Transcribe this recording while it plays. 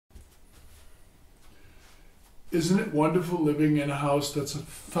Isn't it wonderful living in a house that's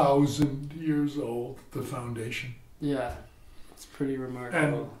 1,000 years old, the foundation? Yeah, it's pretty remarkable.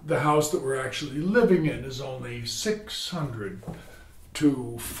 And the house that we're actually living in is only 600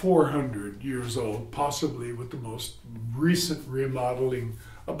 to 400 years old, possibly with the most recent remodeling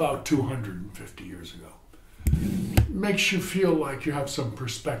about 250 years ago. Makes you feel like you have some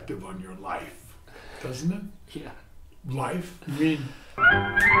perspective on your life, doesn't it? Yeah. Life? I mean...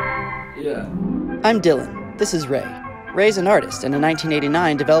 Yeah. I'm Dylan. This is Ray. Ray's an artist, and in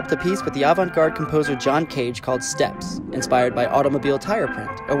 1989 developed a piece with the avant-garde composer John Cage called Steps, inspired by automobile tire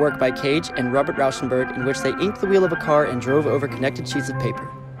print, a work by Cage and Robert Rauschenberg in which they inked the wheel of a car and drove over connected sheets of paper.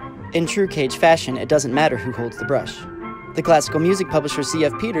 In true Cage fashion, it doesn't matter who holds the brush. The classical music publisher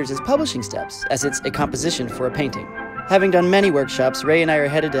C.F. Peters is publishing Steps, as it's a composition for a painting. Having done many workshops, Ray and I are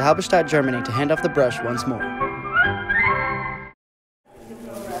headed to Halberstadt, Germany to hand off the brush once more.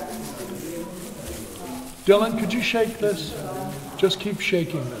 Dylan, could you shake this? Just keep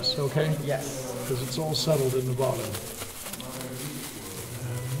shaking this, okay? Yes. Because it's all settled in the bottom.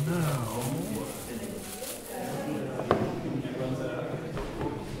 And now...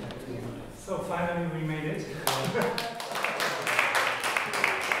 So finally we made it.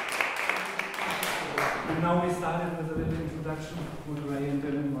 And now we started with a little introduction of what Ray and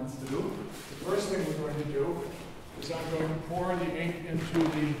Dylan wants to do. The first thing we're going to do is I'm going to pour the ink into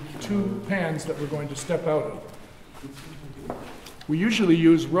the two pans that we're going to step out of. We usually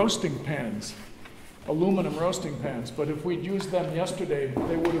use roasting pans, aluminum roasting pans, but if we'd used them yesterday,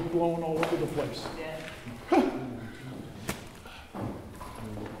 they would have blown all over the place. Yeah.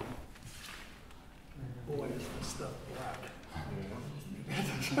 Boy, is this stuff black.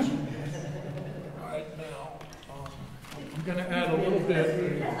 All right, now, I'm going to add a little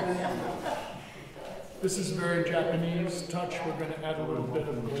bit. This is a very Japanese touch. We're going to add a little bit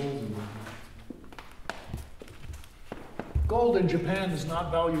of gold. Gold in Japan is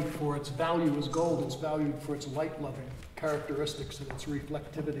not valued for its value as gold. It's valued for its light-loving characteristics and its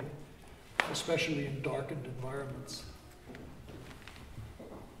reflectivity, especially in darkened environments.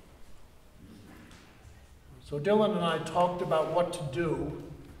 So Dylan and I talked about what to do,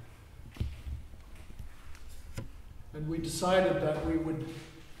 and we decided that we would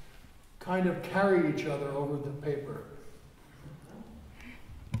kind of carry each other over the paper.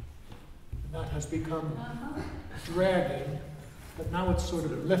 And that has become dragging, but now it's sort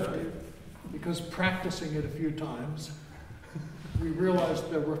of lifted, because practicing it a few times, we realized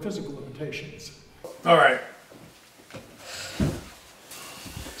there were physical limitations. All right.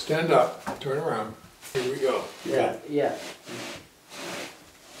 Stand up, turn around. Here we go. Yeah.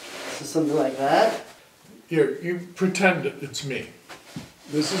 So something like that? Here, you pretend it's me.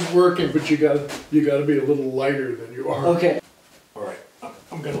 This is working, but you gotta be a little lighter than you are. Okay. All right,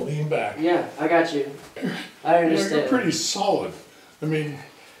 I'm gonna lean back. Yeah, I got you. I understand. You're pretty solid. I mean,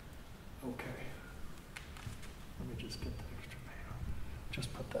 okay. Let me just get the extra paper.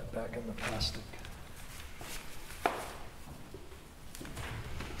 Just put that back in the plastic.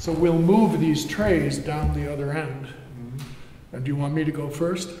 So we'll move these trays down the other end. Mm-hmm. And do you want me to go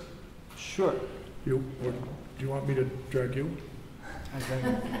first? Sure. Or do you want me to drag you? I drag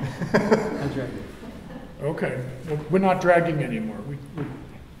it. I drag it. Okay. Well, we're not dragging anymore.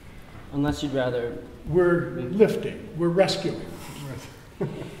 Unless you'd rather... We're lifting. We're rescuing.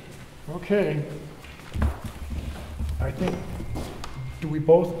 Okay. I think, do we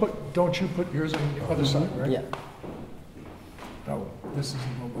both put, don't you put yours on the other side, right? Yeah. Oh, this is the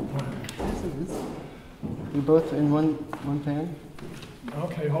mobile plan. You both in one pan?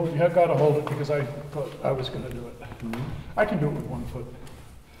 Okay, you have got to hold it because I thought I was going to do it. Mm-hmm. I can do it with 1 foot.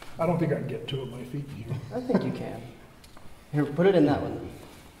 I don't think I can get 2 of my feet in here. I think you can. Here, put it in that one.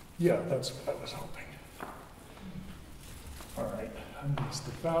 Yeah, that's what I was hoping. All right, I'm going to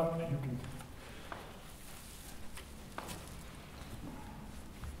step out. You can.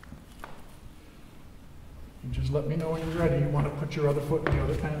 You just let me know when you're ready. You want to put your other foot in the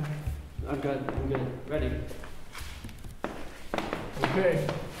other pan? I'm good. Ready. Okay.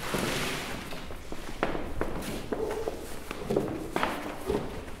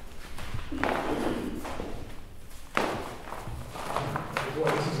 Boy,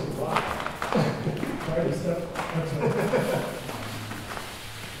 this is a lot. Try to step. That's right.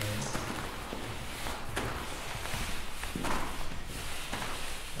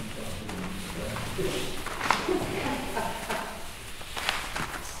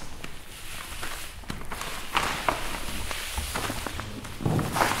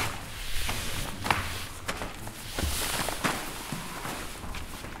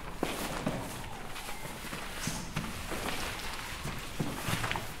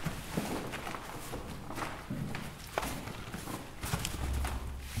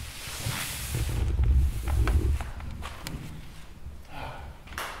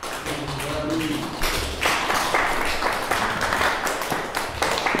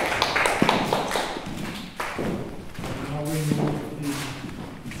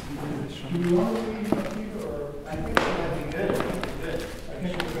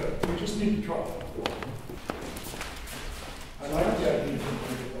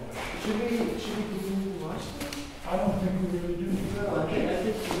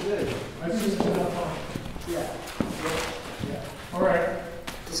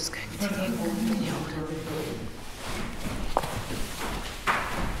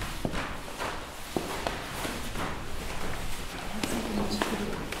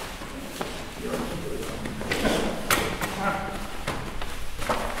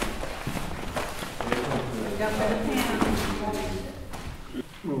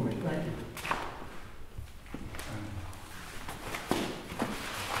 me. Thank you.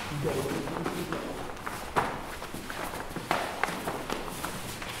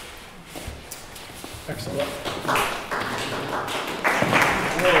 Excellent.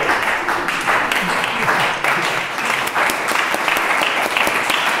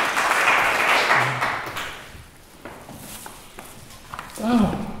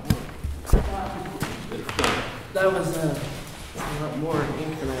 That was a lot more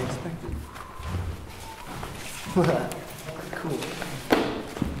ink than I expected. Cool.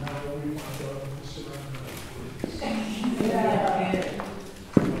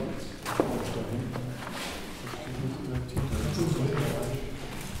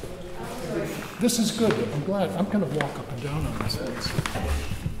 This is good. I'm glad. I'm going to walk up and down on this.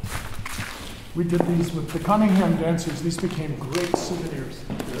 We did these with the Cunningham dancers. These became great souvenirs.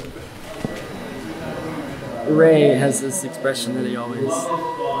 Ray has this expression that he always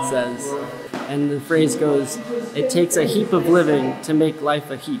says, and the phrase goes, "It takes a heap of living to make life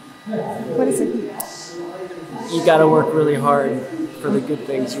a heap." What is a heap? You gotta work really hard for the good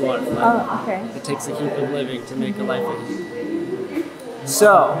things you want in life. Oh, okay. It takes a heap of living to make a life a heap.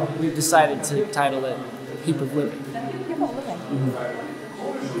 So, we've decided to title it Heap of Living. Heap of Living.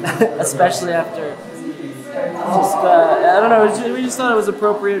 Especially after just, I don't know, we just thought it was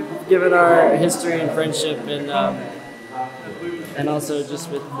appropriate given our history and friendship and also just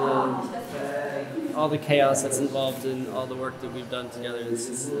with all the chaos that's involved in all the work that we've done together. It's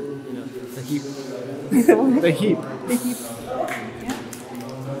just, the heap. The heap. The heap.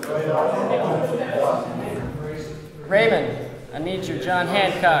 Raymond, I need your John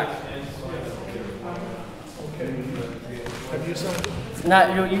Hancock. Have you signed it?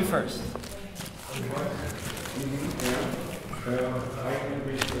 Not you first.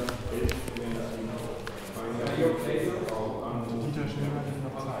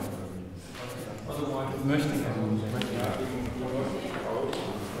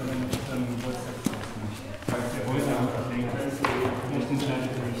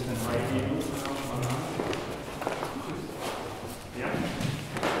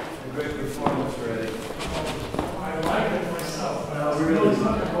 Great performance, Ray. I like it myself. It feels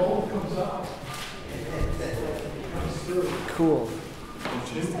like the gold comes up. Comes through. Cool.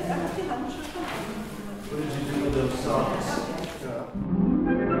 What did you do with those socks?